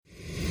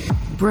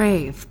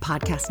Brave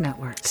Podcast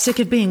Network. Sick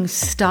of being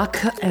stuck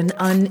and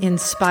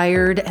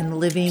uninspired and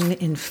living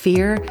in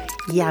fear?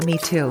 Yeah, me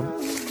too.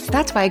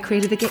 That's why I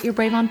created the Get Your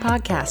Brave On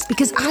podcast,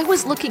 because I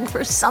was looking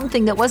for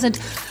something that wasn't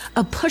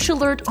a push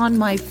alert on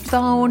my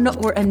phone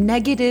or a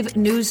negative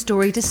news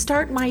story to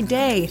start my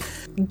day.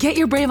 Get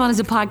Your Brave On is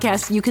a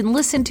podcast you can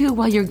listen to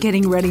while you're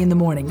getting ready in the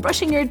morning,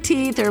 brushing your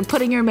teeth or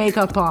putting your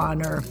makeup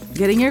on or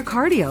getting your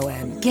cardio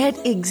in.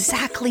 Get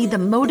exactly the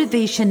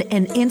motivation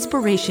and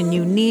inspiration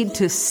you need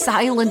to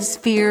silence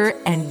fear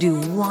and do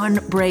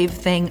one brave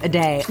thing a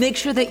day. Make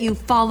sure that you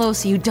follow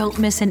so you don't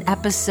miss an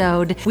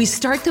episode. We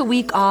start the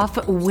week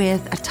off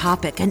with a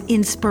topic, an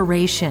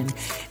inspiration.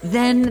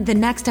 Then the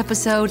next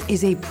episode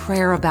is a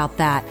prayer about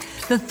that.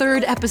 The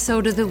third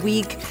episode of the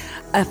week,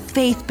 a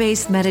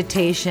faith-based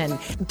meditation.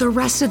 The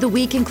rest of the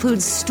week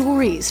includes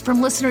stories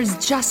from listeners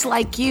just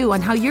like you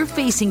on how you're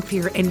facing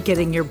fear and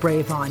getting your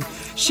brave on.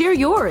 Share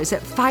yours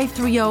at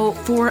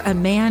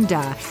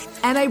 530-4AMANDA.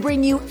 And I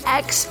bring you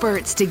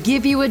experts to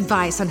give you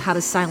advice on how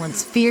to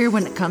silence fear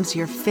when it comes to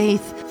your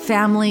faith,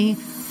 family,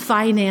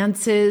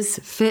 finances,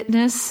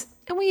 fitness,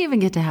 and we even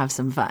get to have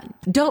some fun.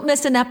 Don't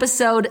miss an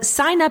episode.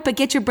 Sign up at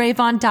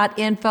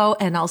getyourbraveon.info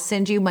and I'll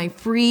send you my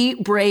free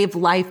Brave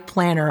Life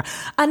Planner.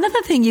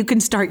 Another thing you can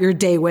start your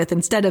day with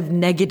instead of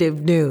negative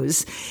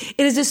news.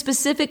 It is a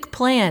specific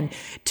plan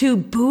to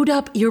boot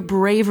up your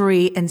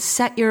bravery and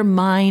set your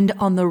mind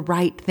on the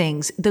right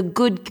things, the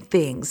good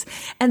things,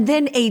 and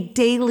then a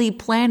daily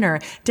planner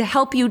to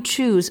help you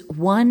choose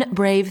one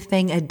brave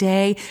thing a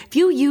day. If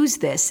you use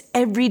this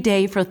every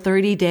day for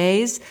 30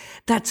 days,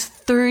 that's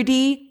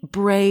 30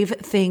 brave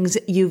things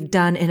you've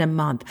done in a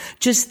month.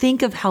 Just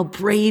think of how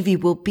brave you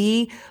will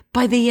be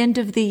by the end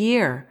of the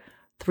year.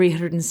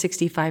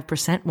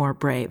 365% more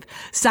brave.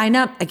 Sign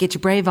up at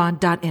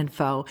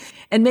getyourbraveon.info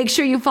and make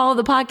sure you follow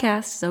the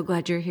podcast. So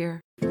glad you're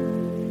here.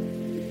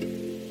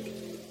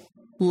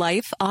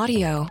 Life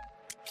Audio.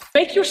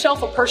 Make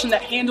yourself a person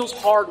that handles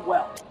hard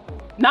well,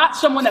 not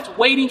someone that's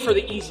waiting for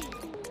the easy.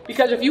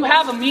 Because if you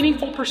have a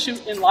meaningful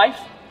pursuit in life,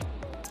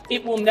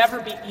 it will never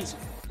be easy.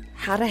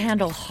 How to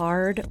handle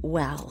hard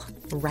well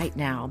right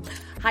now.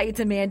 Hi,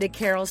 it's Amanda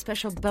Carroll,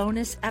 special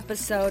bonus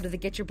episode of the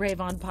Get Your Brave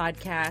On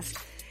podcast.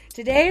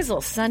 Today's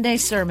little Sunday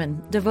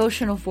sermon,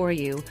 devotional for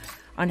you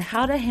on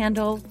how to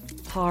handle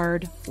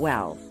hard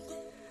well.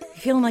 You're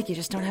feeling like you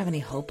just don't have any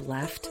hope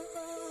left?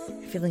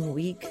 You're feeling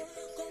weak?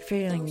 You're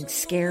feeling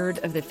scared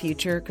of the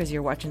future because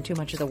you're watching too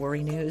much of the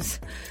worry news?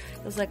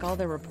 Feels like all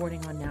they're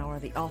reporting on now are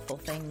the awful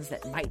things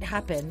that might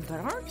happen but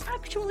aren't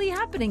actually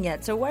happening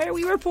yet. So why are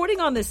we reporting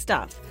on this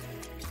stuff?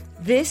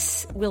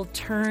 This will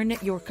turn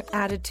your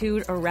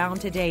attitude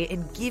around today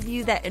and give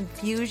you that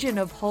infusion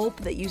of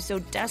hope that you so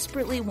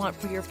desperately want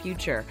for your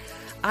future.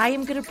 I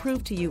am going to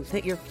prove to you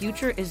that your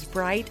future is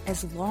bright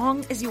as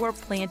long as you are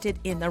planted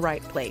in the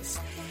right place.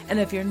 And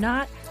if you're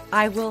not,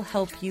 I will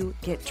help you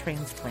get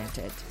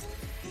transplanted.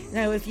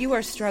 Now, if you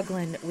are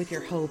struggling with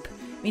your hope,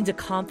 it means a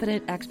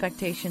confident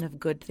expectation of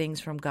good things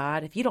from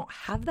God. If you don't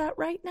have that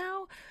right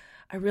now,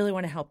 I really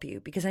want to help you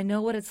because I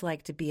know what it's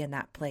like to be in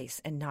that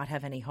place and not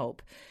have any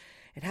hope.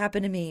 It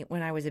happened to me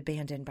when I was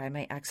abandoned by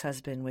my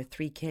ex-husband with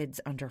 3 kids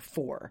under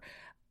 4.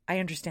 I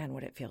understand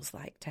what it feels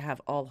like to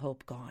have all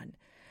hope gone.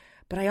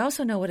 But I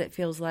also know what it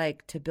feels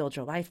like to build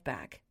your life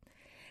back.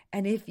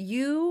 And if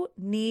you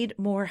need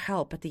more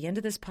help at the end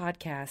of this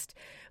podcast,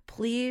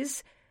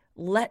 please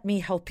let me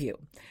help you.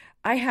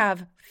 I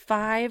have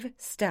 5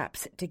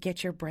 steps to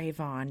get your brave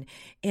on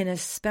in a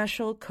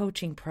special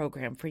coaching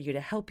program for you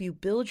to help you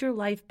build your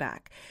life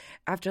back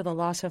after the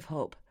loss of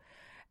hope.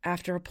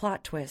 After a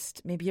plot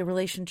twist, maybe a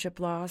relationship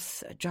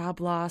loss, a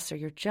job loss, or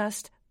you're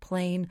just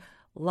plain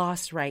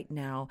lost right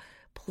now,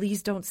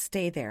 please don't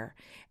stay there.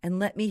 And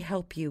let me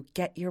help you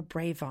get your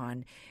brave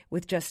on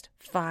with just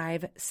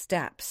 5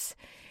 steps.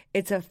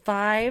 It's a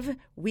 5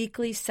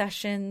 weekly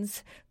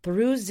sessions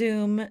through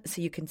Zoom,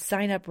 so you can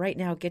sign up right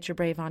now,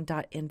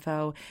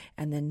 getyourbraveon.info,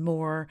 and then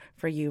more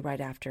for you right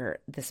after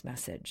this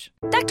message.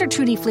 Dr.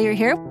 Trudy Fleer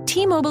here.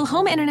 T-Mobile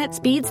home internet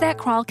speeds that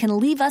crawl can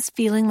leave us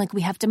feeling like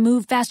we have to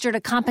move faster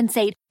to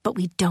compensate, but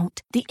we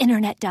don't. The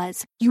internet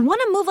does. You want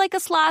to move like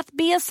a sloth?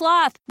 Be a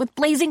sloth with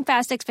blazing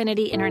fast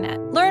Xfinity internet.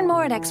 Learn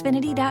more at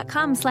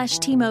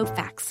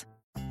xfinity.com/TMoveFax.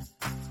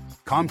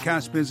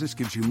 Comcast Business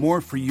gives you more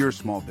for your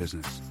small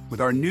business with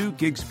our new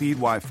gig speed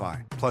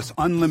Wi-Fi plus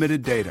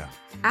unlimited data.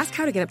 Ask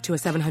how to get up to a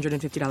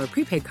 $750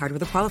 prepaid card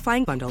with a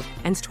qualifying bundle.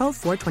 Ends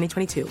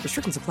 12/4/2022.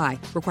 Restrictions apply.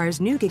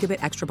 Requires new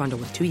gigabit extra bundle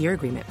with 2-year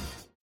agreement.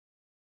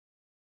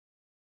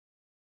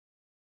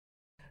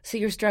 So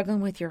you're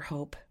struggling with your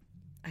hope.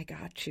 I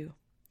got you.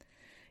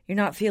 You're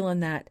not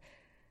feeling that.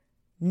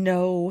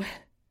 No.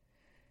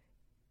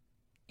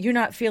 You're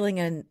not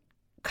feeling a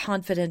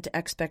confident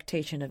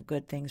expectation of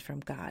good things from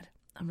God.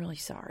 I'm really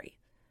sorry.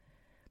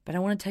 But I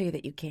want to tell you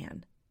that you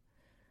can.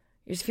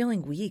 You're just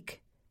feeling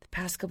weak. The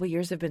past couple of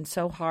years have been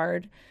so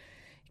hard.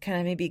 You kind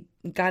of maybe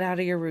got out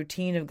of your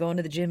routine of going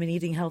to the gym and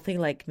eating healthy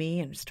like me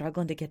and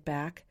struggling to get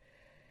back.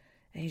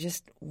 And you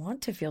just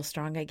want to feel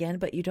strong again,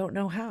 but you don't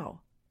know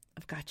how.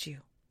 I've got you.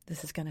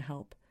 This is going to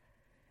help.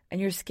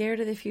 and you're scared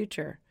of the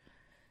future.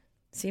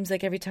 Seems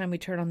like every time we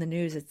turn on the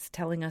news, it's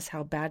telling us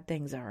how bad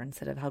things are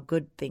instead of how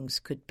good things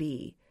could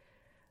be.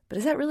 But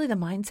is that really the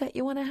mindset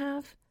you want to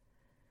have?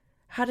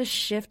 How to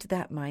shift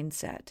that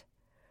mindset?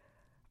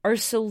 Our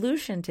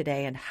solution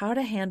today and how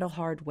to handle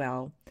hard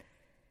well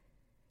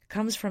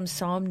comes from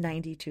Psalm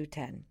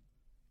 92:10.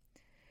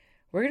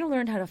 We're going to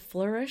learn how to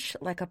flourish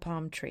like a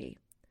palm tree,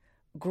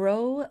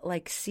 grow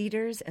like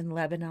cedars in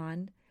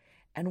Lebanon,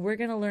 and we're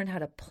going to learn how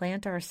to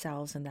plant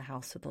ourselves in the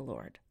house of the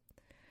Lord.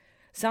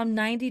 Psalm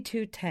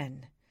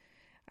 92:10.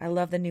 I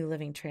love the New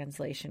Living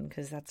Translation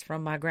because that's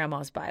from my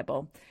grandma's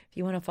Bible. If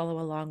you want to follow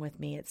along with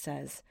me, it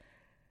says,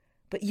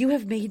 "But you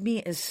have made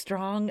me as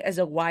strong as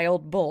a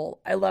wild bull."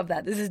 I love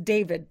that. This is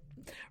David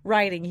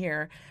writing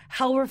here.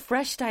 "How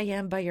refreshed I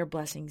am by your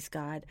blessings,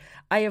 God.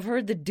 I have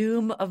heard the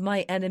doom of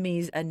my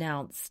enemies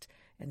announced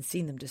and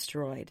seen them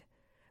destroyed.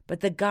 But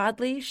the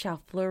godly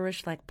shall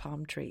flourish like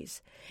palm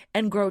trees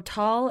and grow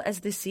tall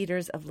as the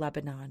cedars of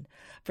Lebanon,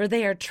 for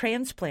they are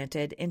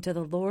transplanted into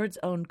the Lord's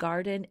own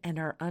garden and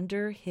are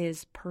under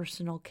his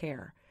personal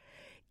care.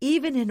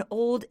 Even in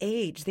old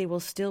age, they will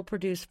still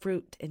produce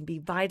fruit and be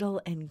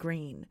vital and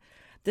green.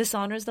 This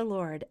honors the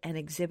Lord and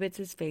exhibits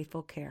his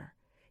faithful care.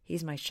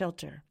 He's my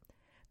shelter.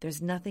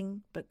 There's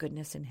nothing but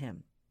goodness in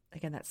him."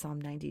 Again, that's Psalm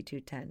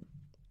 92:10.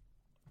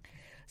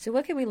 So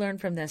what can we learn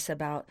from this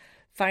about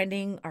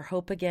finding our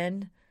hope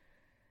again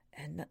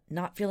and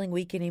not feeling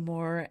weak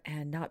anymore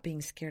and not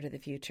being scared of the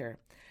future?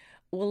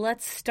 Well,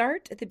 let's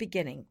start at the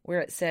beginning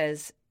where it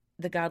says,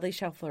 "The godly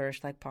shall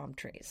flourish like palm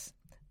trees."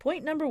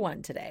 Point number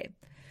 1 today.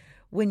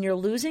 When you're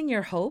losing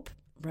your hope,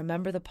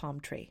 remember the palm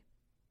tree.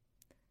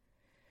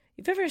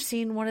 You've ever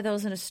seen one of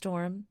those in a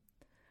storm?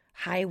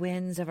 High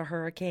winds of a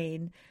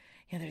hurricane.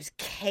 There's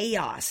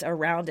chaos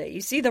around it.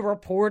 You see the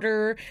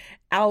reporter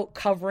out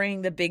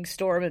covering the big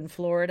storm in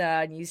Florida,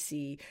 and you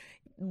see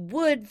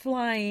wood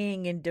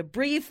flying and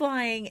debris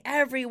flying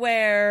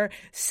everywhere,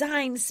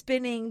 signs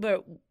spinning.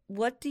 But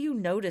what do you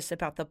notice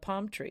about the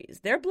palm trees?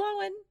 They're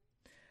blowing,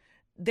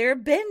 they're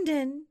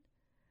bending,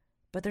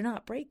 but they're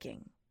not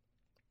breaking.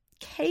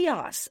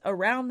 Chaos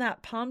around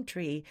that palm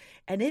tree,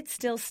 and it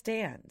still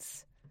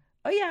stands.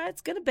 Oh yeah,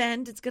 it's going to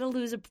bend. It's going to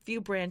lose a few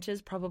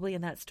branches probably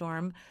in that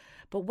storm.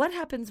 But what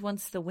happens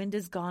once the wind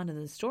is gone and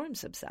the storm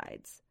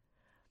subsides?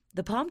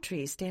 The palm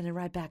tree is standing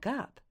right back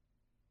up.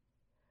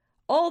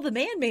 All the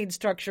man-made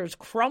structures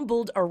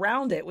crumbled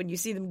around it when you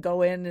see them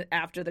go in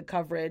after the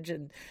coverage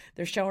and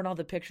they're showing all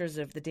the pictures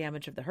of the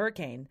damage of the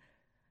hurricane.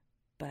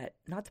 But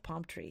not the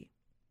palm tree.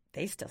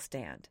 They still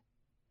stand.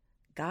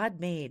 God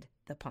made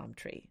the palm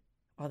tree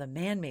while the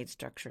man-made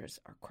structures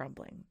are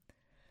crumbling.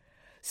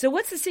 So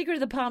what's the secret of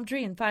the palm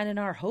tree in finding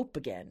our hope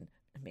again?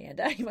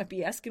 Amanda, you might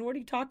be asking, what are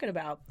you talking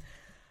about?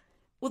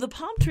 Well, the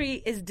palm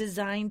tree is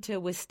designed to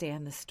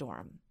withstand the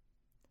storm.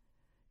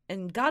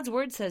 And God's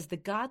word says the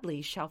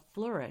godly shall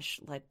flourish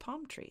like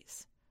palm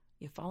trees.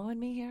 You following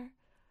me here?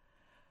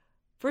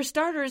 For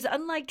starters,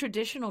 unlike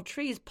traditional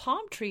trees,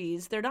 palm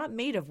trees, they're not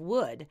made of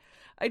wood.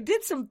 I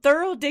did some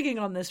thorough digging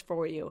on this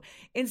for you.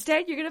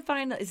 Instead, you're going to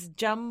find this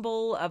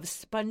jumble of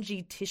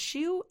spongy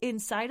tissue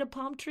inside a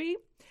palm tree.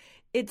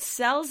 Its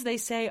cells, they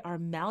say, are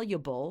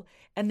malleable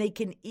and they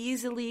can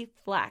easily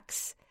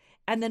flex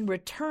and then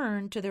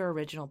return to their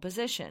original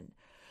position.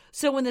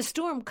 So when the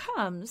storm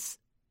comes,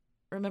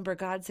 remember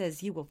God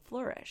says you will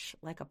flourish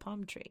like a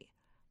palm tree.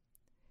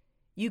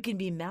 You can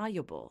be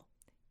malleable,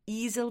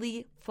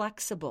 easily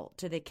flexible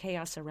to the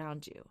chaos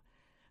around you.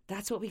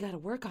 That's what we got to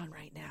work on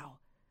right now.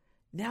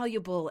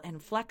 Malleable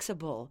and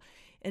flexible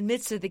in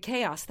midst of the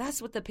chaos.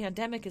 That's what the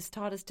pandemic has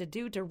taught us to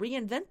do, to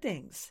reinvent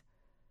things.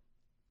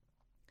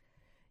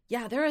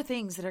 Yeah, there are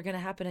things that are going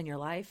to happen in your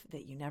life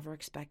that you never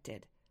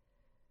expected.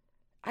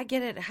 I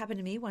get it. It happened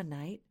to me one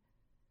night.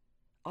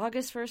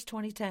 August 1st,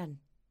 2010.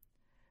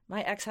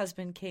 My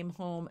ex-husband came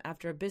home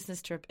after a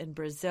business trip in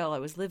Brazil. I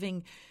was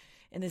living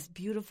in this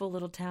beautiful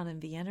little town in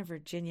Vienna,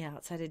 Virginia,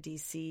 outside of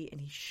D.C., and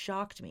he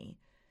shocked me.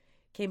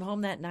 Came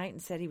home that night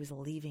and said he was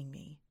leaving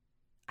me.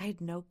 I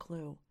had no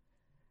clue.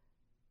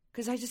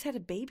 Because I just had a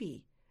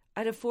baby.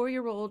 I had a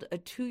 4-year-old, a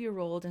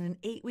 2-year-old, and an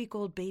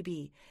 8-week-old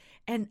baby.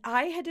 And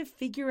I had to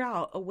figure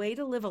out a way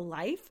to live a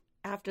life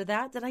after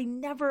that I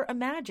never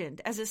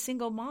imagined as a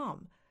single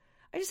mom.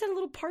 I just had a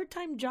little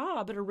part-time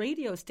job at a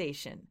radio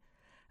station.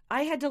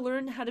 I had to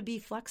learn how to be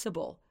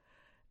flexible.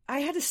 I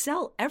had to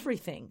sell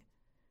everything.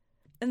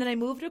 And then I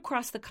moved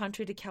across the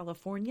country to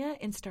California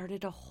and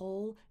started a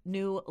whole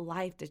new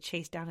life to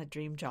chase down a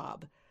dream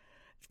job.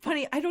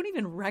 Funny, I don't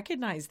even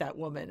recognize that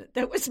woman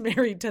that was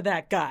married to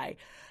that guy.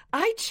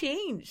 I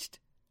changed.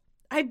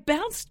 I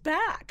bounced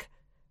back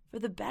for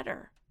the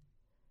better.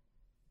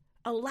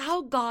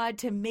 Allow God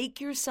to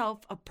make yourself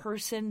a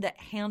person that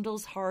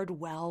handles hard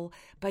well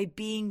by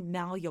being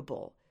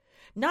malleable.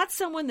 Not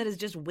someone that is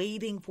just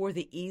waiting for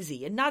the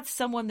easy, and not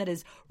someone that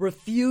is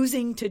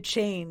refusing to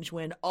change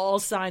when all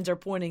signs are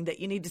pointing that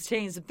you need to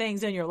change some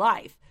things in your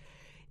life.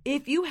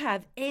 If you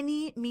have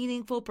any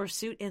meaningful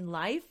pursuit in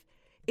life,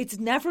 it's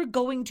never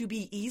going to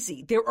be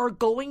easy. There are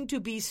going to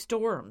be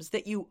storms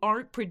that you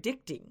aren't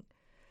predicting.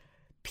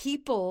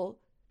 People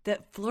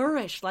that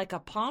flourish like a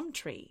palm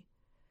tree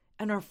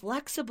and are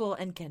flexible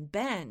and can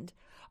bend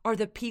are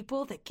the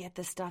people that get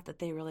the stuff that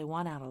they really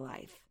want out of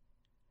life.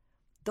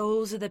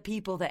 Those are the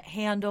people that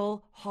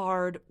handle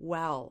hard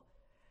well.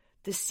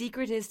 The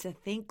secret is to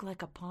think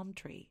like a palm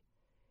tree.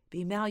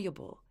 Be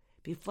malleable,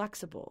 be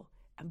flexible,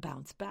 and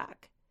bounce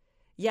back.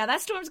 Yeah,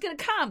 that storm's going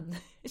to come.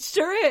 It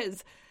sure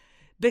is.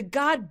 But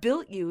God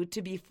built you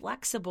to be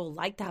flexible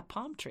like that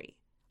palm tree.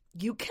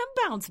 You can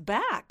bounce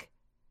back.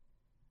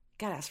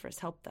 Got to ask for his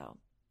help, though.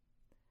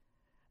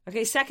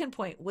 Okay, second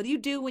point. What do you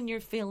do when you're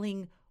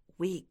feeling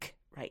weak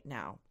right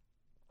now?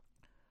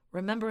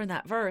 Remember in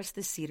that verse,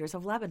 the cedars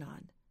of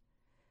Lebanon.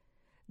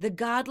 The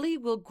godly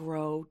will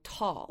grow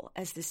tall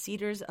as the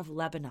cedars of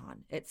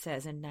Lebanon, it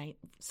says in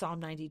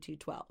Psalm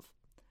 92:12.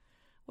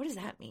 What does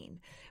that mean?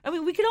 I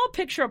mean, we can all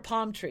picture a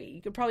palm tree.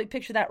 You could probably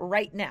picture that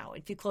right now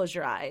if you close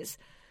your eyes.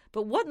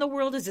 But what in the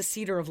world is a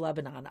cedar of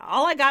Lebanon?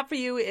 All I got for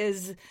you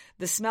is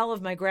the smell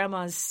of my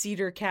grandma's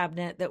cedar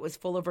cabinet that was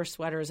full of her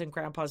sweaters and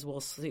grandpa's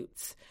wool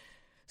suits.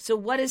 So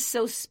what is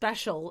so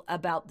special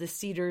about the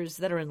cedars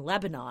that are in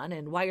Lebanon,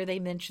 and why are they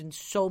mentioned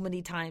so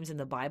many times in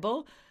the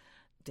Bible?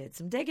 Did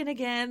some digging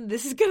again.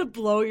 This is going to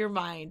blow your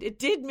mind. It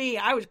did me.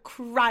 I was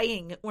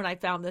crying when I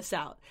found this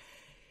out.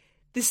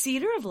 The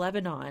cedar of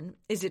Lebanon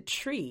is a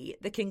tree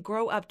that can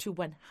grow up to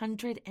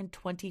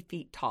 120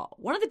 feet tall,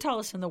 one of the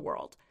tallest in the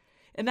world.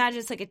 Imagine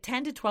it's like a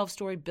 10 to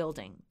 12-story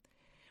building.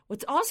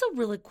 What's also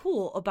really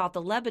cool about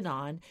the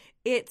Lebanon,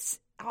 it's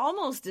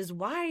almost as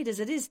wide as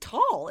it is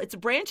tall. Its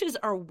branches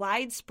are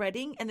wide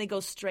spreading and they go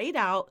straight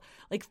out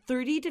like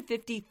 30 to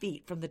 50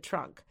 feet from the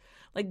trunk.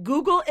 Like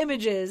Google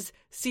images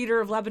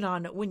Cedar of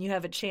Lebanon when you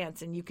have a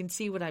chance and you can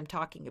see what I'm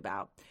talking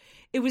about.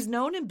 It was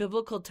known in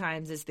biblical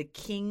times as the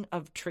king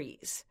of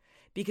trees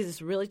because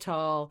it's really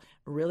tall,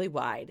 really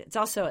wide. It's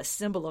also a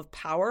symbol of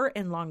power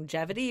and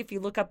longevity. If you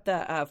look up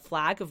the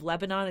flag of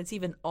Lebanon, it's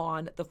even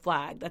on the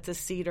flag. That's a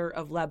cedar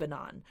of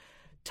Lebanon.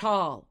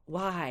 Tall,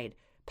 wide,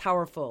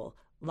 powerful,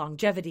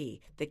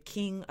 longevity, the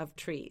king of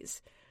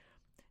trees.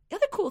 The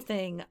other cool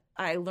thing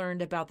I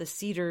learned about the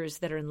cedars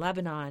that are in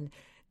Lebanon,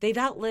 they've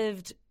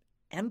outlived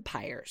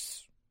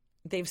empires.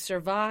 They've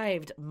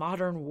survived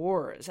modern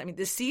wars. I mean,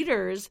 the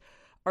cedars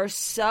are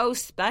so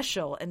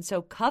special and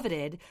so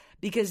coveted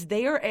because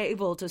they are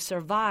able to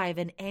survive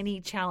in any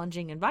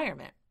challenging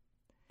environment.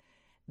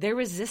 They're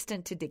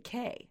resistant to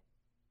decay.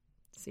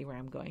 See where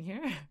I'm going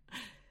here?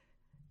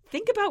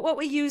 Think about what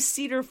we use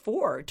cedar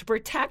for, to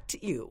protect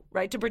you,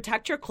 right? To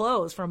protect your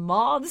clothes from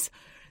moths.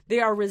 They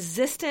are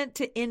resistant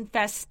to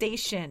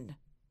infestation.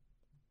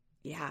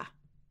 Yeah,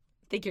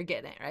 I think you're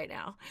getting it right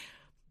now.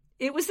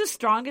 It was the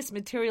strongest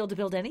material to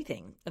build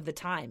anything of the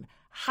time.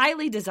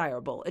 Highly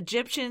desirable.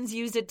 Egyptians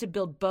used it to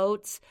build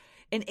boats.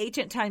 In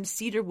ancient times,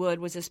 cedar wood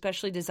was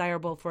especially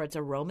desirable for its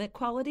aromatic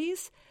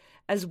qualities,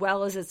 as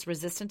well as its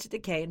resistance to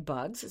decay and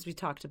bugs, as we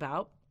talked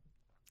about.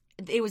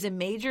 It was a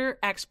major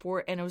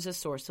export and it was a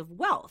source of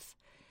wealth.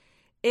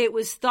 It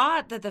was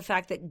thought that the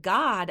fact that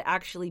God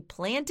actually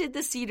planted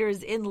the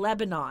cedars in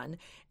Lebanon,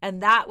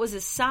 and that was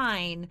a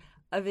sign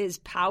of his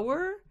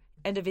power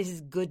and of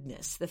his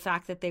goodness, the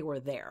fact that they were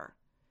there.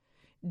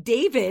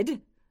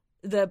 David,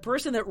 the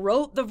person that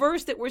wrote the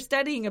verse that we're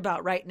studying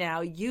about right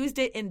now, used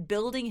it in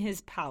building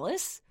his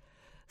palace.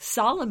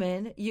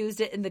 Solomon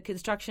used it in the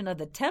construction of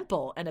the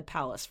temple and a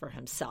palace for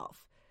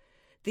himself.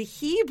 The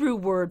Hebrew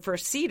word for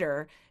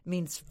cedar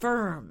means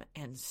firm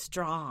and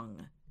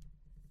strong.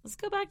 Let's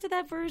go back to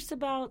that verse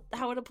about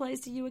how it applies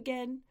to you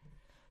again.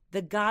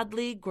 The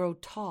godly grow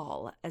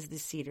tall as the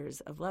cedars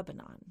of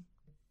Lebanon.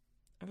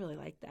 I really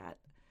like that.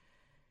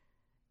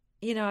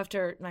 You know,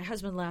 after my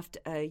husband left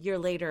a year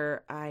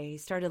later, I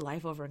started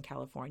life over in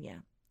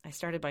California. I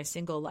started my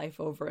single life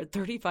over at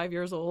 35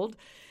 years old.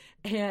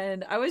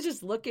 And I was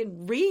just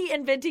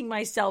reinventing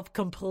myself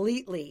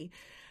completely.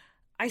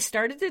 I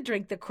started to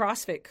drink the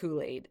CrossFit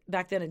Kool-Aid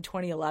back then in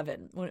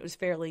 2011 when it was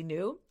fairly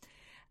new.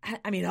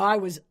 I mean, I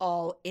was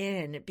all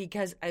in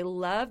because I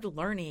loved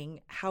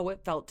learning how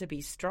it felt to be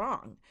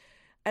strong.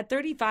 At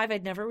 35,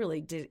 I'd never really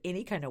did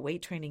any kind of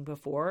weight training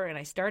before, and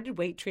I started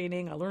weight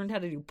training. I learned how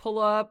to do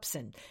pull-ups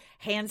and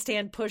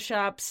handstand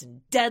push-ups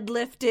and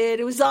deadlifted.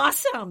 It was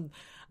awesome.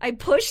 I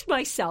pushed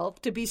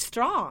myself to be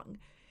strong,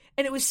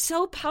 and it was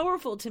so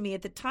powerful to me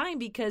at the time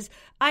because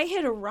I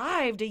had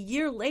arrived a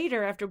year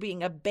later after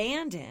being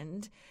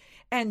abandoned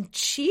and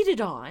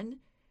cheated on,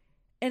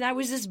 and I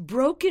was this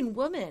broken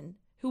woman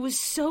who was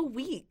so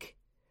weak.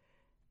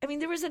 I mean,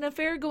 there was an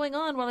affair going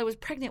on while I was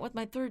pregnant with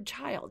my third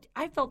child.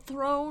 I felt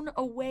thrown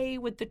away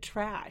with the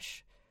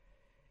trash.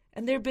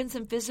 And there had been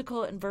some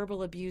physical and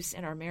verbal abuse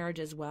in our marriage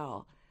as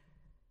well.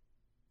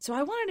 So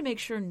I wanted to make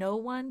sure no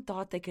one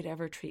thought they could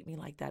ever treat me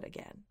like that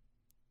again.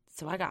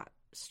 So I got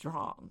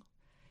strong.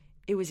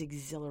 It was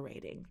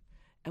exhilarating.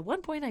 At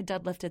one point, I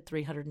deadlifted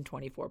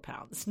 324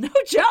 pounds. No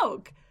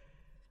joke.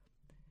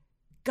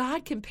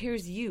 God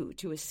compares you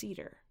to a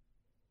cedar.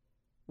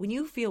 When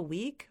you feel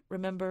weak,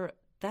 remember,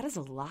 that is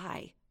a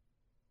lie.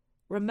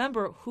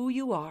 Remember who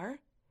you are,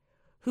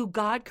 who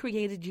God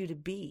created you to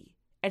be,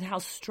 and how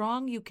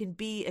strong you can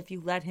be if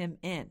you let him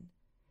in.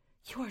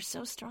 You are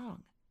so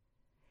strong.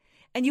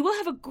 And you will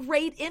have a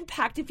great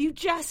impact if you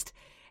just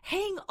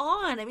hang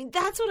on. I mean,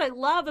 that's what I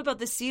love about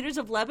the Cedars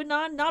of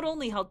Lebanon. Not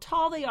only how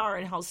tall they are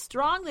and how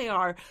strong they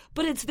are,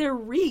 but it's their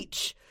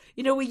reach.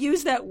 You know, we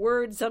use that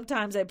word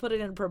sometimes. I put it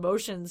in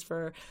promotions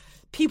for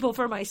people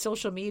for my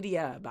social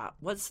media about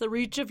what's the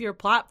reach of your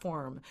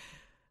platform.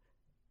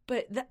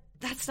 But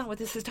that's not what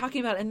this is talking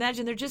about.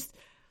 Imagine they're just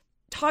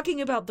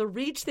talking about the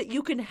reach that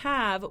you can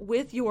have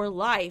with your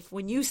life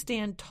when you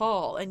stand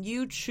tall and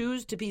you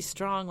choose to be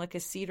strong like a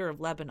cedar of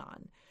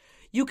Lebanon.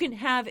 You can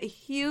have a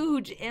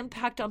huge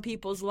impact on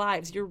people's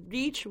lives. Your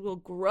reach will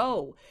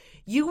grow.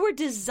 You were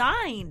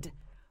designed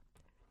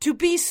to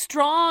be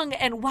strong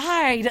and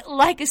wide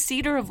like a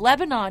cedar of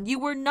Lebanon. You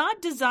were not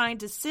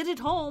designed to sit at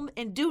home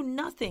and do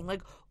nothing.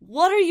 Like,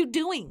 what are you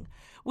doing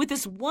with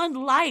this one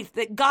life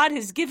that God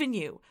has given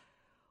you?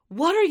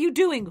 What are you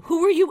doing?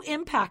 Who are you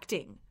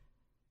impacting?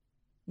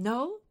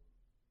 No?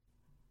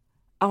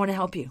 I want to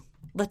help you.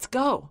 Let's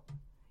go.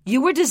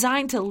 You were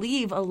designed to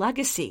leave a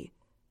legacy.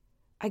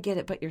 I get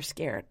it, but you're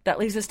scared. That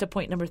leads us to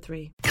point number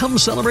 3. Come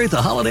celebrate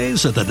the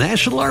holidays at the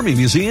National Army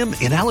Museum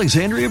in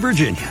Alexandria,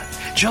 Virginia.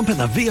 Jump in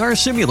the VR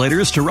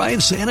simulators to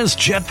ride Santa's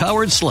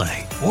jet-powered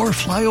sleigh or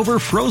fly over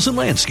frozen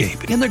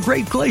landscape in the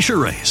Great Glacier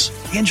Race.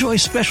 Enjoy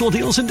special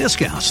deals and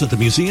discounts at the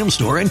museum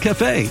store and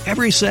cafe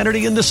every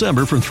Saturday in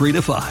December from 3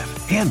 to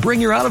 5. And bring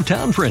your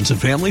out-of-town friends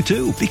and family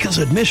too, because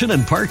admission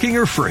and parking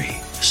are free.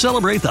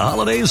 Celebrate the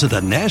holidays at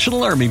the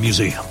National Army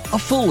Museum. A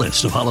full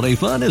list of holiday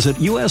fun is at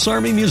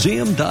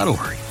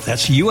usarmymuseum.org.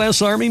 That's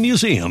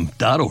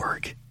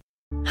usarmymuseum.org.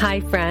 Hi,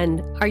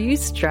 friend. Are you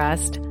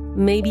stressed?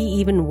 Maybe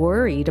even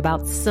worried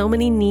about so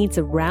many needs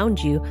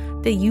around you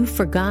that you've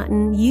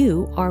forgotten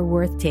you are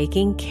worth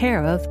taking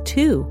care of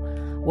too?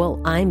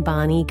 Well, I'm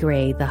Bonnie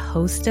Gray, the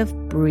host of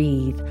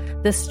Breathe,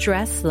 the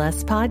Stress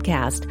Less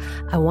podcast.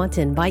 I want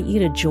to invite you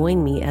to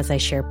join me as I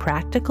share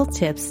practical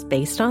tips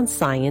based on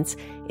science,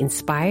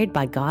 inspired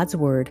by God's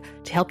word,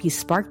 to help you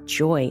spark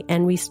joy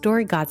and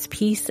restore God's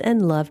peace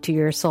and love to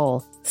your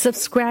soul.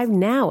 Subscribe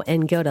now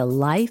and go to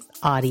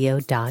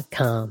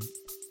lifeaudio.com.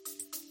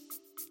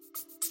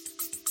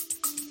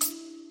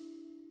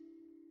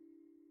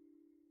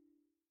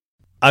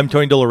 I'm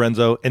Tony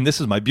DeLorenzo, and this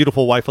is my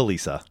beautiful wife,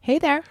 Elisa. Hey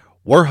there.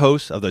 We're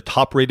hosts of the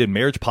top-rated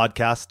marriage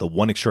podcast, The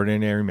One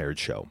Extraordinary Marriage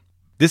Show.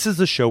 This is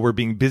the show where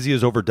being busy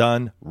is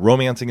overdone,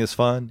 romancing is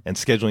fun, and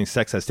scheduling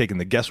sex has taken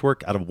the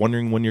guesswork out of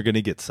wondering when you're going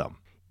to get some.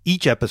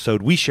 Each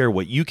episode, we share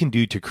what you can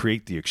do to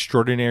create the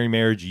extraordinary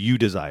marriage you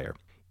desire.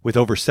 With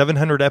over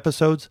 700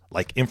 episodes,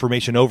 like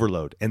Information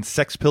Overload and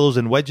Sex Pillows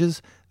and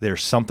Wedges,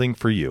 there's something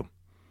for you.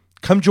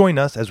 Come join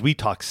us as we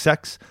talk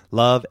sex,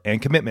 love,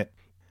 and commitment.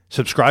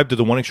 Subscribe to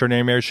the One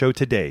Extraordinary Marriage Show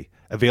today,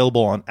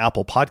 available on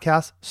Apple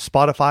Podcasts,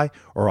 Spotify,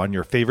 or on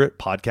your favorite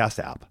podcast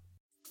app.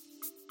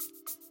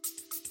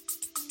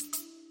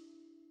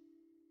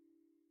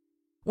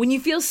 When you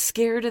feel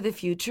scared of the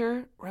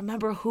future,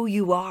 remember who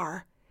you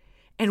are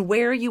and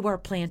where you are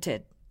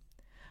planted.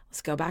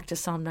 Let's go back to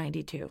Psalm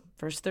 92,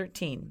 verse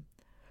 13.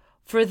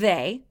 For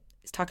they,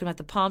 he's talking about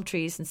the palm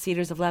trees and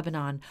cedars of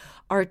Lebanon,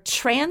 are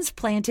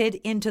transplanted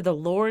into the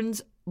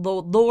Lord's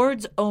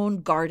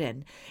own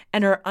garden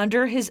and are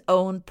under his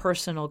own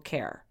personal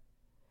care.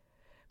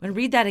 I'm going to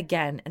read that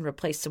again and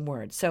replace some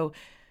words. So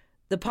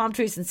the palm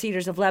trees and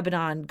cedars of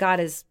Lebanon,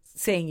 God is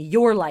saying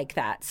you're like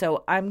that.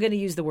 So I'm going to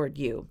use the word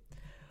you.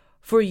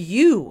 For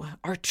you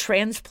are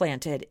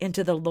transplanted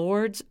into the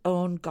Lord's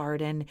own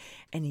garden,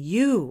 and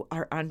you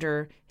are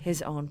under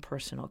his own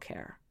personal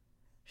care.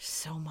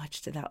 So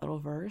much to that little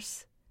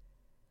verse.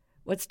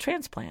 What's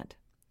transplant?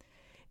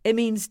 It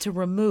means to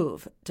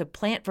remove, to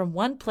plant from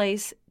one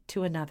place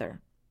to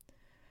another.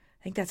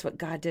 I think that's what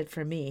God did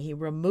for me. He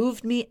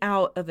removed me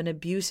out of an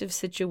abusive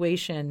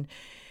situation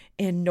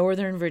in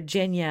Northern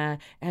Virginia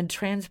and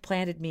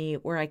transplanted me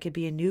where I could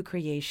be a new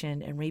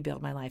creation and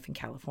rebuild my life in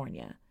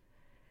California.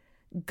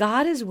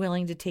 God is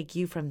willing to take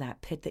you from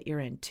that pit that you're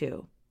in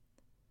too.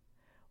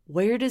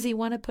 Where does he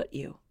want to put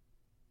you?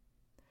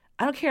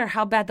 I don't care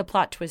how bad the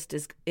plot twist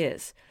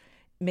is.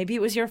 Maybe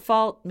it was your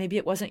fault. Maybe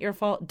it wasn't your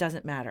fault. It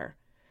doesn't matter.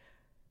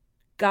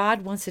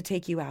 God wants to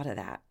take you out of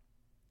that.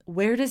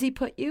 Where does he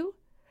put you?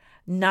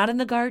 Not in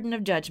the garden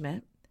of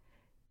judgment.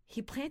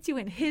 He plants you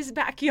in his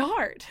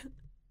backyard.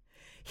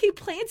 He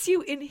plants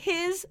you in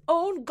his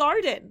own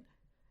garden.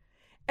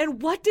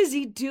 And what does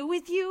he do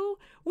with you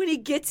when he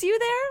gets you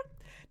there?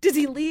 Does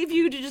he leave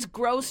you to just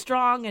grow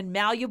strong and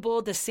malleable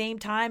at the same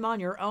time on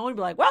your own?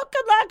 Be like, well,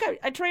 good luck.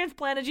 I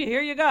transplanted you.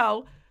 Here you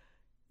go.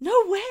 No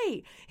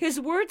way. His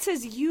word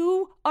says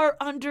you are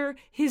under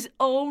his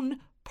own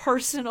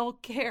personal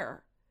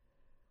care.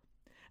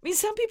 I mean,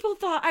 some people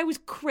thought I was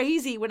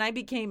crazy when I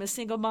became a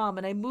single mom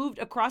and I moved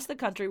across the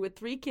country with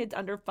 3 kids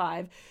under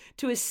 5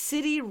 to a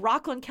city,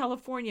 Rockland,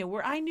 California,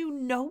 where I knew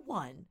no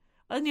one.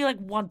 I knew like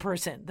one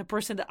person, the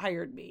person that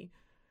hired me.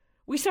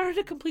 We started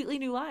a completely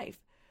new life.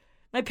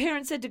 My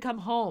parents said to come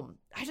home.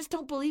 I just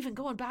don't believe in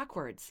going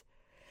backwards.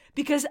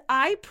 because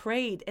I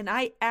prayed and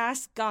I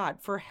asked God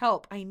for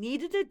help. I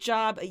needed a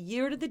job a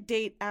year to the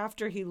date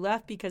after he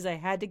left because I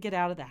had to get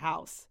out of the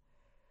house.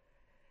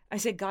 I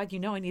said, God,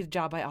 I need a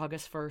job by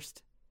August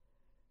 1st.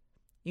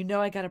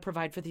 I got to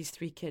provide for these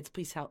 3 kids.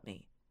 Please help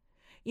me.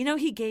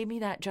 He gave me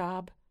that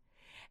job.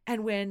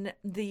 And when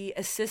the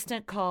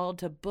assistant called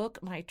to book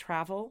my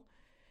travel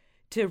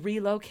to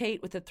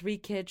relocate with the 3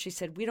 kids, she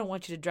said, we don't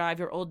want you to drive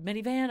your old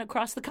minivan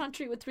across the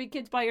country with 3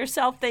 kids by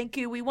yourself. Thank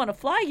you. We want to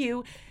fly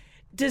you.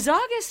 Does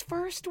August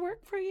 1st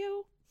work for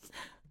you?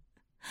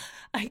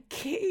 I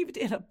caved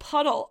in a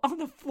puddle on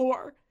the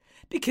floor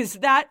because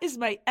that is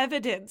my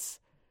evidence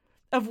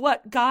of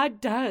what God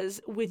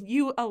does when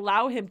you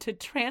allow him to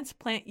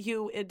transplant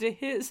you into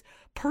his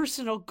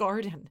personal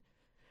garden.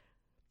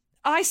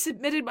 I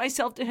submitted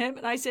myself to him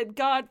and I said,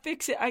 God,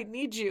 fix it. I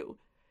need you.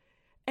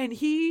 And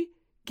he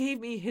gave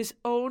me his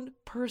own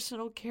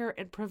personal care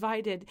and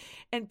provided.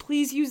 And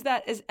please use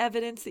that as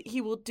evidence that he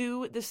will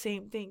do the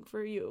same thing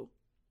for you.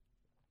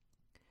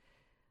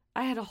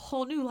 I had a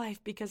whole new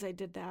life because I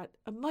did that,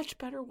 a much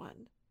better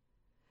one.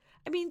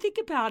 Think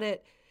about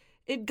it.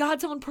 In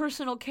God's own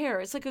personal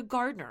care, it's like a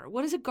gardener.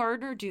 What does a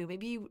gardener do?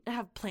 Maybe you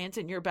have plants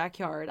in your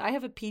backyard. I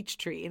have a peach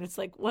tree, and it's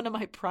like one of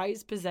my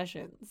prized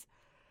possessions.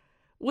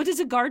 What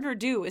does a gardener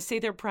do? Is say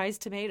their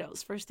prized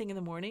tomatoes first thing in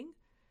the morning,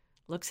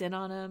 looks in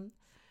on them,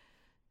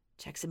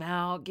 checks them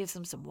out, gives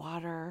them some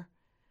water,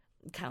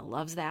 kind of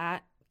loves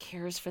that,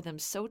 cares for them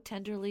so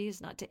tenderly as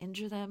not to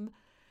injure them,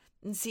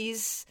 and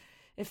sees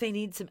if they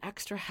need some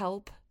extra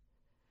help.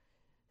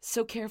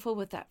 So careful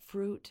with that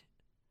fruit.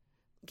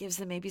 Gives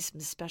them maybe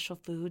some special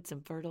food,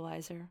 some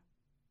fertilizer.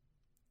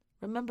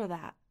 Remember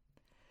that.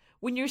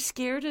 When you're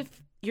scared of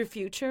your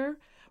future,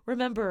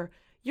 remember,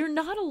 you're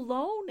not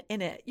alone in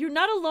it. You're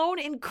not alone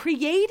in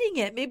creating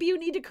it. Maybe you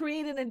need to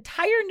create an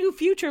entire new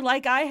future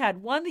like I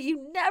had, one that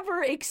you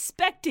never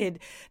expected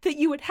that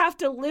you would have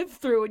to live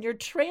through, and you're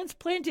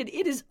transplanted.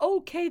 It is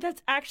okay.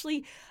 That's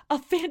actually a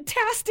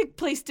fantastic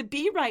place to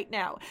be right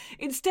now.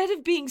 Instead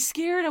of being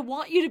scared, I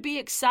want you to be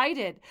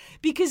excited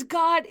because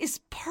God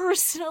is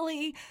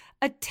personally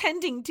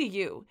attending to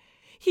you.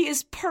 He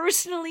is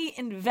personally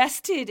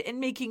invested in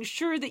making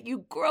sure that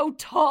you grow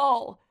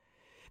tall,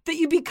 that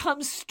you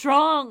become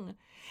strong,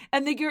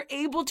 and that you're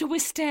able to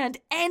withstand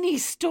any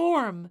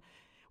storm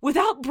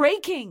without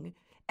breaking,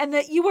 and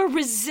that you are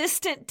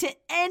resistant to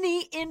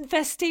any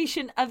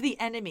infestation of the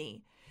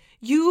enemy.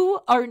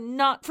 You are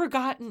not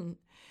forgotten.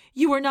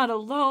 You are not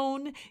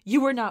alone.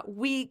 You are not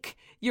weak.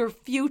 Your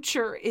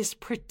future is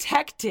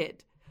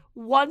protected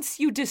once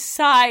you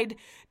decide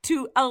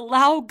to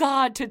allow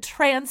God to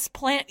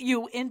transplant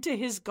you into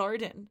his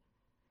garden.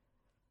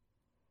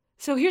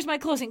 So here's my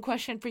closing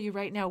question for you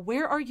right now.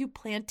 Where are you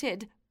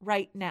planted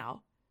right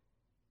now?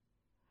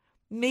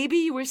 Maybe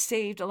you were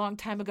saved a long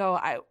time ago.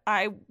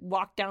 I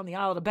walked down the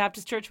aisle at a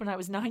Baptist church when I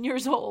was 9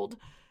 years old.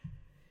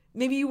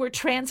 Maybe you were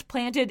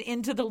transplanted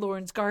into the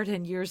Lord's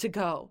garden years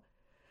ago.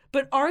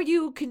 But are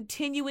you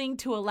continuing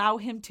to allow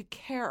him to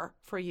care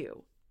for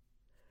you?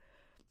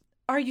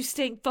 Are you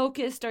staying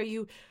focused? Are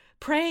you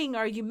praying?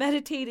 Are you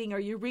meditating? Are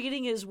you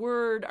reading his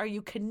word? Are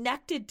you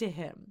connected to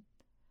him?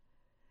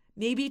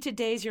 Maybe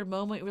today's your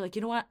moment. You're like,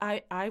 you know what?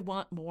 I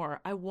want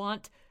more. I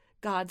want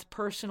God's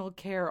personal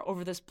care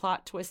over this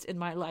plot twist in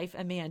my life,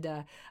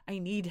 Amanda. I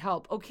need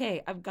help.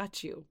 Okay, I've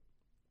got you.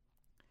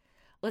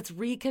 Let's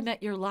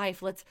recommit your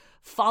life. Let's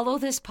follow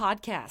this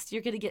podcast.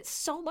 You're going to get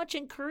so much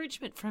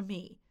encouragement from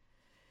me.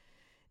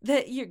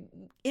 That your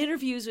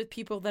interviews with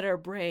people that are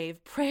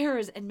brave,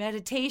 prayers and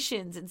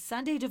meditations and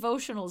Sunday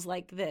devotionals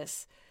like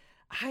this.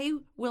 I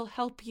will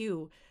help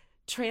you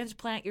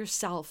transplant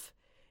yourself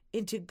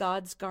into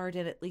God's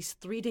garden at least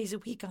 3 days a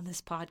week on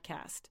this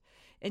podcast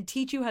and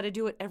teach you how to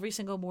do it every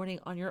single morning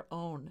on your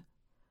own.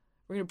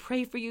 We're going to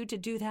pray for you to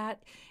do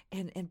that.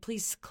 And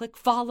please click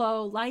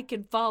follow, like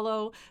and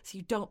follow so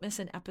you don't miss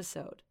an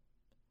episode.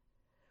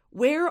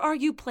 Where are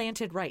you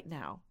planted right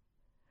now?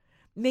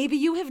 Maybe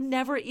you have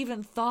never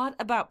even thought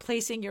about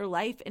placing your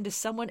life into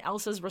someone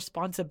else's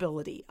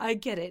responsibility. I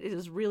get it. It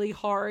is really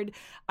hard.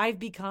 I've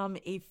become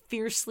a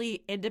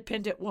fiercely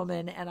independent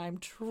woman, and I'm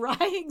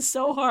trying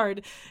so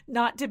hard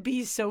not to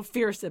be so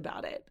fierce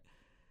about it.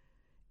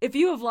 If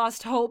you have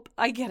lost hope,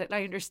 I get it.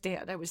 I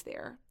understand. I was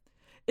there.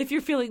 If you're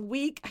feeling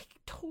weak, I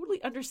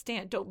totally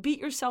understand. Don't beat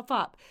yourself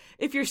up.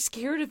 If you're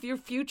scared of your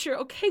future,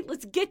 okay,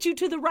 let's get you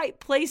to the right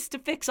place to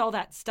fix all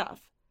that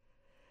stuff.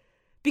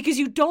 Because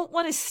you don't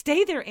want to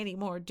stay there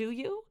anymore, do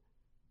you?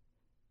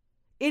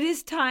 It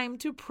is time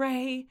to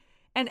pray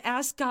and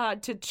ask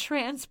God to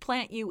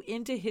transplant you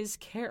into his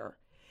care,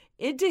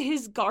 into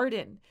his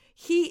garden.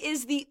 He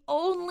is the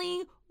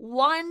only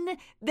one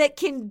that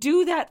can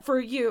do that for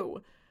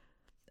you.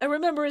 I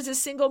remember as a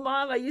single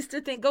mom, I used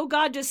to think, oh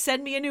God, just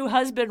send me a new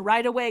husband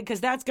right away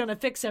because that's going to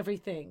fix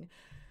everything.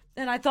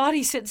 And I thought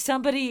he sent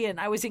somebody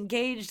and I was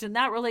engaged and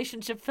that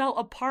relationship fell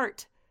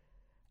apart.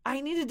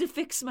 I needed to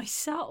fix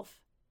myself.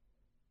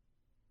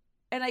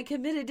 And I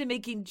committed to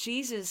making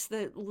Jesus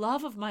the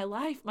love of my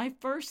life, my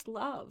first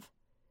love.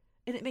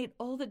 And it made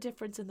all the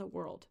difference in the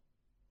world.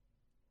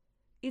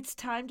 It's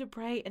time to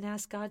pray and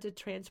ask God to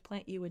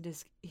transplant you into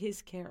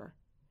his care.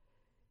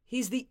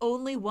 He's the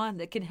only one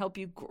that can help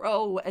you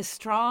grow as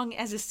strong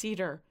as a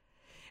cedar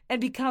and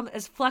become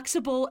as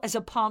flexible as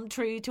a palm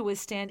tree to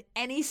withstand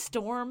any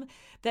storm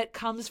that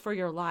comes for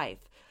your life.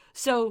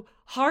 So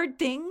hard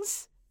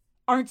things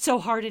aren't so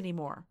hard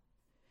anymore.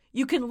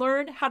 You can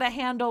learn how to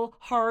handle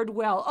hard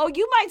well. Oh,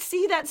 you might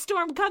see that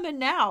storm coming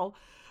now,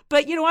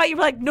 but you know what? You're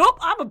like, nope,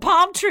 I'm a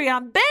palm tree.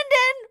 I'm bending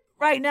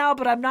right now,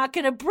 but I'm not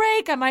going to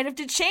break. I might have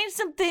to change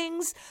some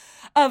things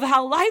of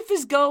how life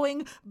is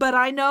going, but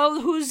I know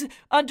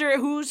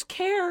whose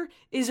care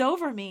is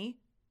over me.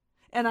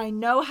 And I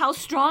know how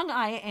strong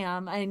I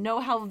am. I know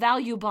how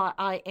valuable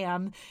I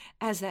am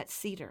as that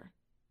cedar.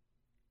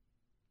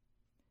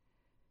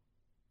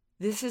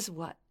 This is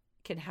what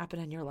can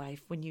happen in your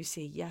life when you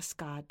say, yes,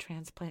 God,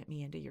 transplant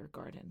me into your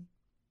garden.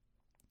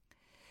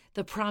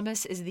 The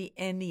promise is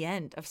in the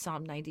end of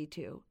Psalm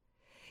 92.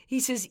 He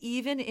says,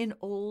 even in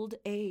old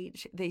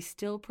age, they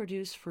still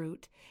produce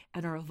fruit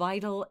and are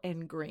vital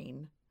and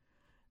green.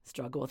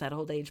 Struggle with that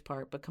old age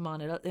part, but come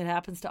on, it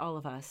happens to all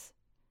of us.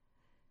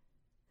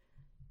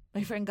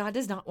 My friend, God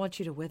does not want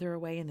you to wither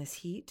away in this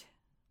heat,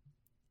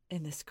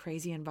 in this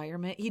crazy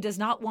environment. He does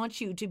not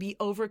want you to be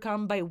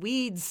overcome by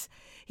weeds.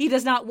 He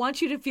does not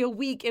want you to feel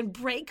weak and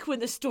break when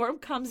the storm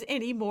comes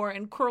anymore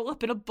and curl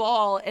up in a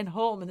ball and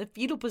home in the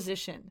fetal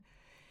position.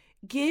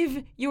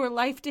 Give your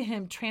life to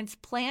him.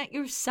 Transplant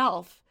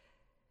yourself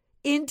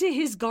into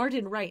his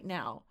garden right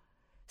now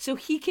so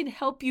he can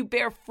help you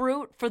bear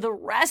fruit for the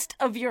rest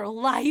of your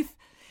life.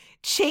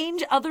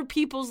 Change other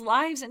people's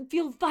lives and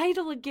feel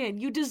vital again.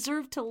 You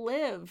deserve to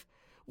live.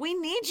 We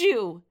need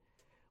you.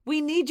 We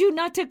need you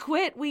not to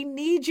quit. We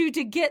need you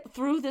to get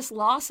through this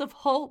loss of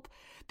hope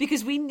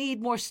because we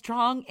need more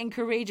strong and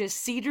courageous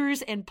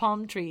cedars and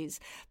palm trees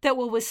that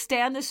will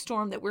withstand the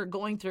storm that we're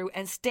going through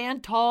and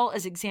stand tall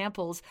as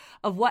examples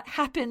of what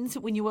happens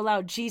when you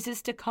allow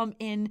Jesus to come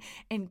in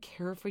and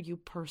care for you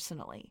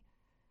personally.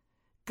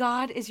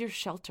 God is your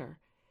shelter.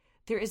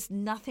 There is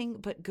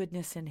nothing but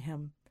goodness in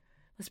him.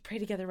 Let's pray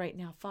together right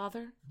now.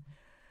 Father,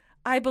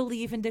 I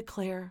believe and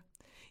declare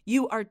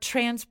you are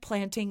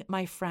transplanting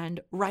my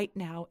friend right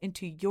now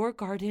into your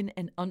garden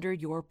and under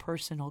your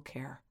personal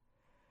care.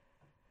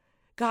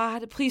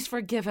 God, please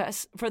forgive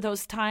us for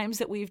those times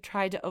that we've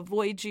tried to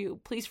avoid you.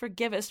 Please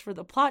forgive us for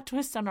the plot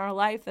twists in our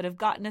life that have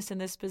gotten us in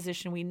this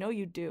position. We know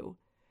you do.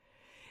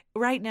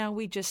 Right now,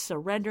 we just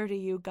surrender to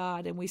you,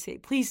 God, and we say,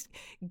 please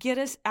get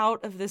us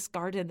out of this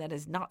garden that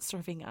is not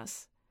serving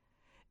us.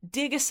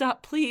 Dig us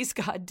up, please,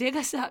 God. Dig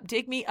us up.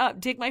 Dig me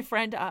up. Dig my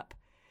friend up.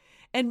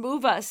 And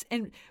move us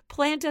and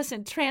plant us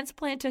and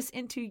transplant us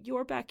into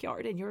your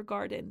backyard and your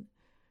garden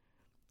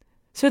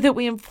so that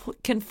we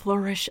can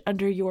flourish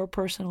under your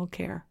personal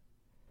care.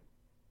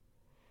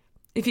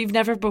 If you've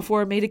never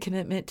before made a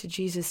commitment to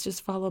Jesus,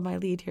 just follow my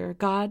lead here.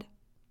 God,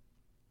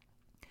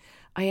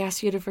 I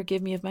ask you to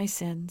forgive me of my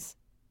sins.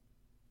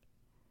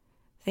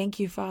 Thank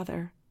you,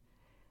 Father.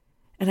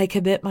 And I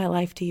commit my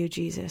life to you,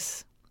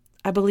 Jesus.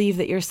 I believe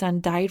that your son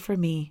died for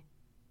me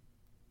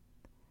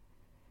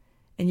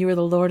and you are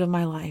the Lord of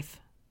my life.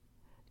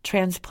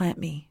 Transplant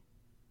me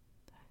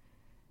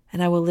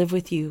and I will live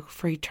with you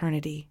for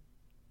eternity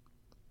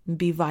and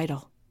be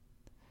vital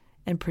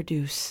and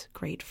produce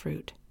great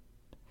fruit.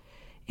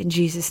 In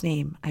Jesus'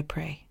 name I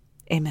pray.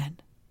 Amen.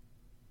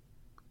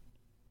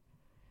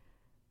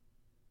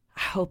 I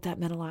hope that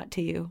meant a lot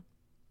to you.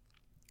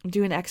 I'm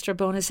doing extra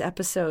bonus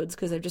episodes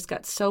because I've just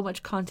got so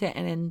much content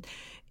and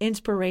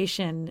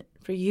inspiration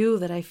for you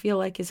that I feel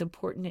like is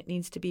important. It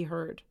needs to be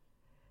heard.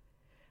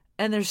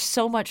 And there's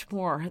so much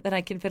more that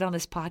I can fit on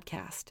this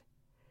podcast.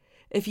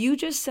 If you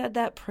just said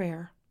that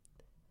prayer,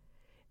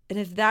 and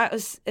if that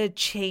was a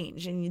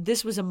change, and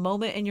this was a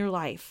moment in your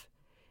life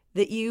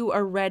that you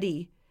are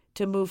ready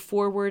to move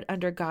forward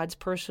under God's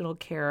personal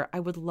care, I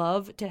would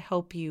love to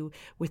help you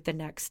with the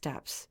next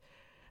steps.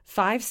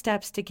 5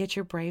 steps to get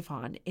your brave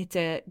on. It's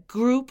a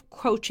group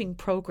coaching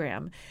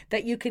program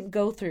that you can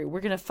go through.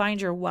 We're going to find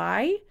your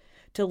why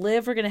to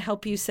live. We're going to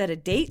help you set a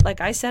date.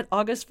 Like I set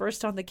August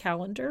 1st on the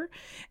calendar,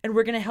 and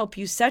we're going to help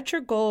you set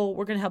your goal.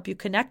 We're going to help you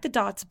connect the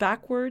dots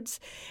backwards,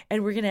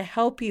 and we're going to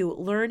help you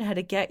learn how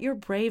to get your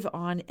brave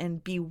on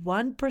and be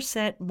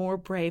 1% more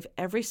brave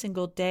every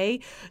single day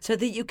so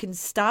that you can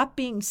stop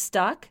being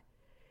stuck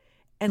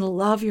and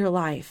love your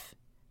life.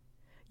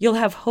 You'll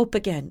have hope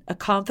again, a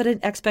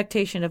confident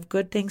expectation of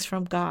good things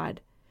from God.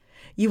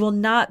 You will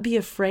not be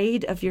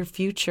afraid of your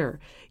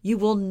future. You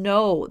will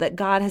know that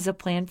God has a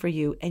plan for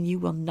you and you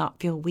will not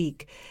feel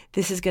weak.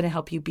 This is going to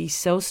help you be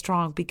so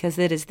strong because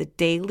it is the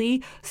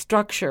daily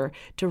structure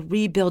to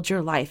rebuild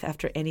your life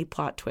after any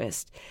plot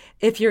twist.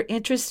 If you're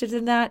interested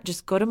in that,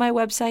 just go to my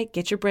website,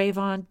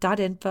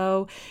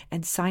 getyourbraveon.info,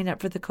 and sign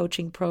up for the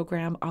coaching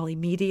program. I'll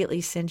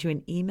immediately send you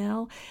an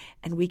email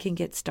and we can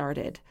get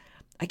started.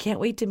 I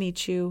can't wait to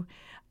meet you.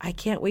 I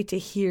can't wait to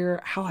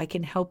hear how I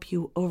can help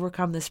you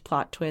overcome this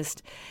plot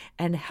twist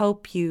and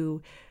help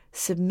you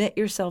submit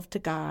yourself to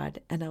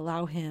God and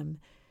allow Him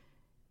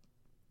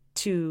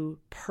to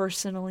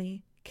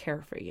personally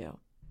care for you.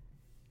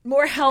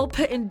 More help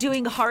in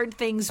doing hard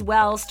things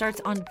well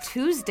starts on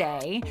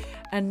Tuesday.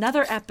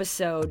 Another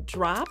episode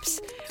drops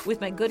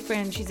with my good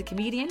friend, she's a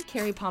comedian,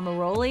 Carrie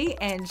Pomeroli,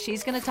 and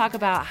she's going to talk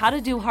about how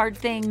to do hard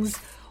things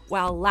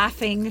while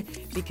laughing,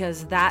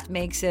 because that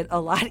makes it a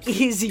lot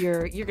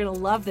easier. You're going to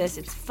love this.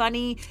 It's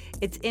funny.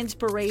 It's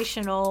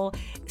inspirational.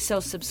 So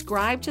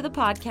subscribe to the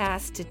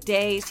podcast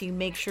today so you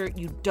make sure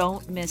you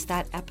don't miss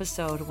that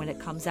episode when it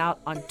comes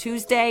out on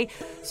Tuesday,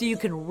 so you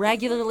can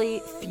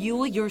regularly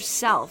fuel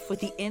yourself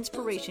with the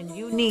inspiration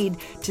you need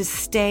to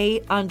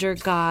stay under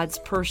God's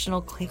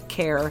personal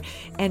care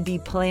and be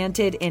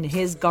planted in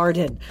His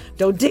garden.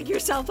 Don't dig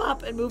yourself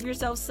up and move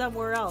yourself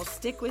somewhere else.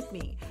 Stick with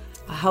me.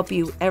 I'll help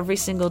you every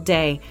single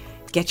day.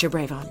 Get your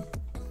brave on.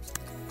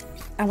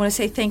 I want to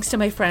say thanks to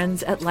my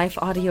friends at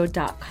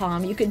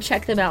lifeaudio.com. You can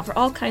check them out for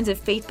all kinds of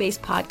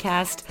faith-based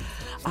podcasts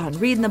on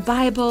reading the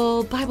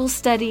Bible, Bible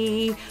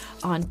study,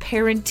 on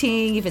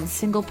parenting, even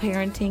single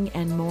parenting,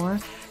 and more.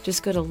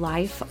 Just go to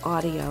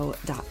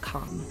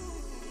lifeaudio.com.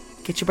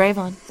 Get your brave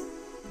on.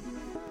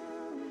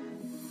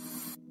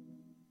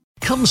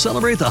 Come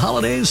celebrate the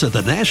holidays at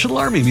the National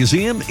Army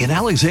Museum in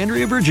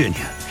Alexandria,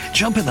 Virginia.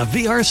 Jump in the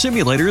VR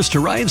simulators to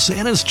ride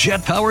Santa's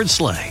jet-powered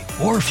sleigh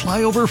or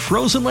fly over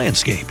frozen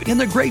landscape in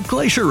the Great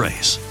Glacier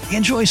Race.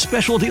 Enjoy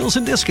special deals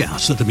and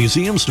discounts at the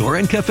museum store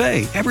and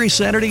cafe every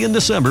Saturday in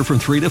December from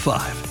 3 to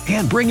 5.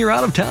 And bring your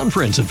out-of-town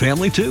friends and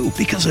family too,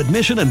 because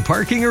admission and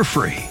parking are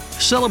free.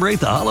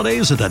 Celebrate the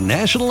holidays at the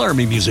National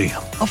Army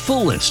Museum. A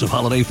full list of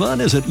holiday fun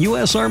is at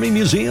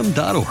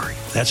usarmymuseum.org.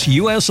 That's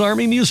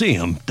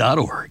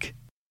usarmymuseum.org.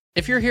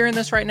 If you're hearing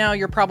this right now,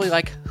 you're probably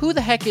like, who the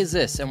heck is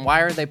this? And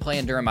why are they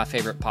playing during my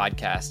favorite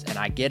podcast? And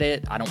I get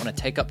it. I don't want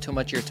to take up too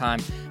much of your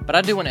time, but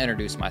I do want to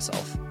introduce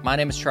myself. My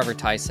name is Trevor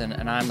Tyson,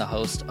 and I'm the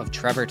host of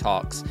Trevor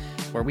Talks,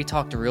 where we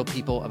talk to real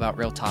people about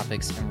real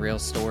topics and real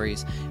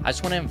stories. I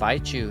just want to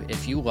invite you,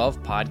 if you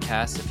love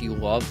podcasts, if you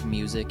love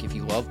music, if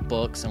you love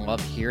books and love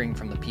hearing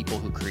from the people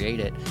who create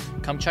it,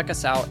 come check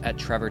us out at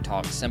Trevor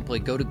Talks. Simply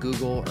go to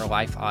Google or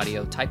Life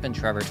Audio, type in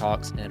Trevor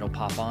Talks, and it'll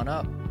pop on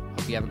up.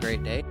 Hope you have a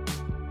great day.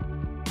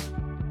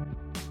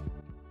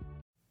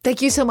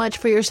 Thank you so much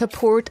for your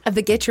support of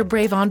the Get Your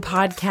Brave On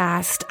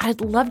podcast. I'd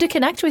love to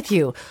connect with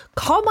you.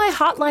 Call my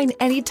hotline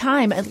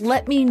anytime and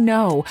let me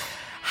know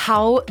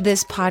how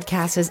this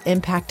podcast is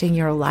impacting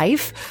your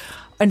life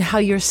and how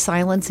you're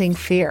silencing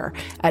fear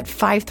at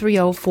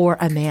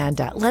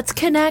 530-4AMANDA. Let's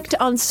connect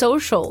on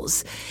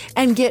socials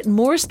and get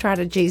more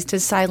strategies to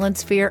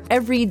silence fear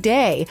every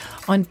day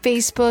on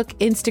Facebook,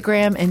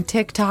 Instagram, and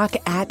TikTok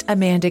at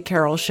Amanda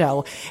Carroll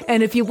Show.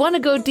 And if you want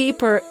to go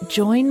deeper,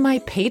 join my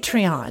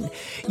Patreon.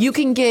 You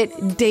can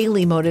get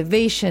daily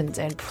motivations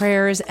and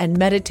prayers and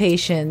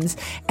meditations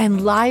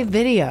and live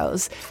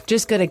videos.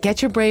 Just go to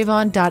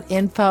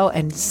getyourbraveon.info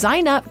and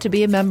sign up to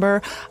be a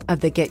member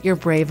of the Get Your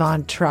Brave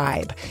On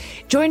tribe.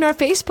 Join our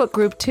Facebook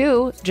group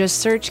too. Just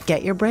search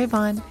Get Your Brave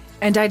On.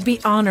 And I'd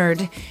be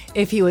honored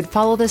if you would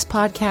follow this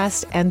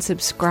podcast and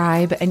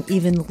subscribe and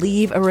even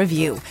leave a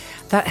review.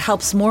 That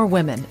helps more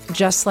women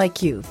just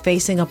like you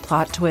facing a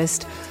plot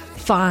twist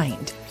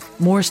find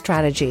more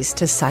strategies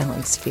to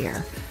silence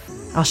fear.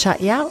 I'll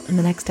shout you out in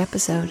the next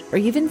episode, or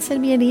even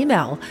send me an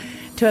email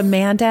to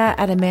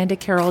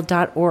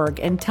amanda@amandacarroll.org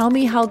and tell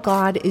me how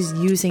God is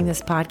using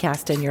this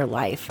podcast in your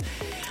life.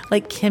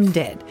 Like Kim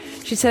did.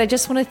 She said, I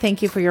just want to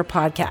thank you for your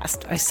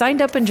podcast. I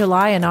signed up in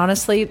July and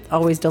honestly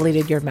always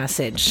deleted your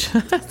message.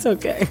 That's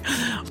okay.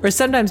 Or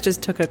sometimes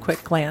just took a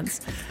quick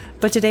glance.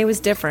 But today was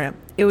different.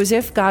 It was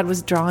if God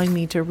was drawing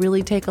me to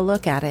really take a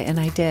look at it, and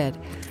I did.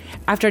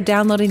 After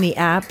downloading the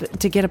app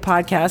to get a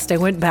podcast, I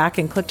went back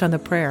and clicked on the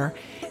prayer.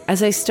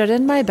 As I stood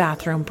in my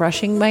bathroom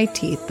brushing my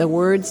teeth, the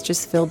words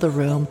just filled the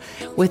room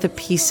with a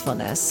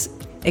peacefulness.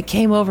 It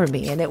came over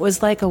me, and it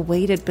was like a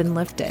weight had been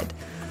lifted.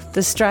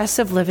 The stress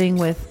of living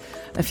with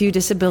a few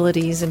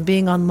disabilities and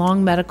being on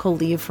long medical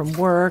leave from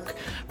work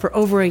for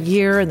over a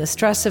year, and the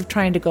stress of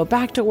trying to go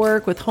back to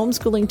work with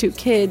homeschooling 2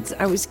 kids,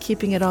 I was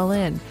keeping it all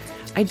in.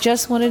 I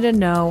just wanted to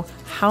know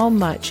how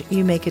much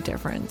you make a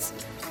difference.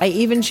 I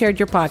even shared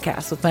your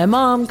podcast with my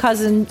mom,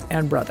 cousin,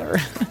 and brother,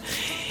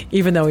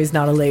 even though he's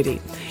not a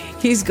lady.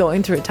 He's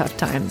going through a tough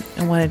time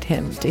and wanted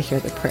him to hear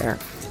the prayer.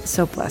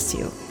 So bless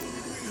you.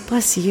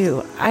 Bless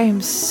you. I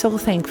am so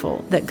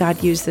thankful that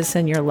God used this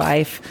in your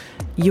life.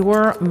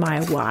 You're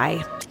my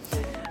why.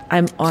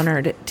 I'm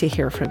honored to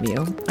hear from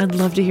you. I'd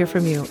love to hear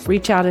from you.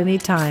 Reach out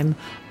anytime.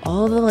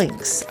 All the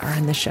links are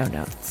in the show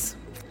notes.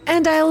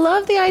 And I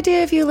love the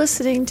idea of you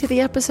listening to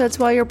the episodes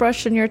while you're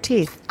brushing your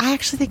teeth. I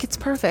actually think it's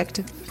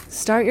perfect.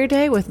 Start your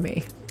day with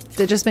me.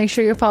 So just make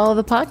sure you follow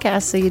the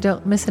podcast so you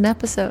don't miss an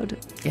episode.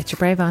 Get your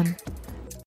brave on.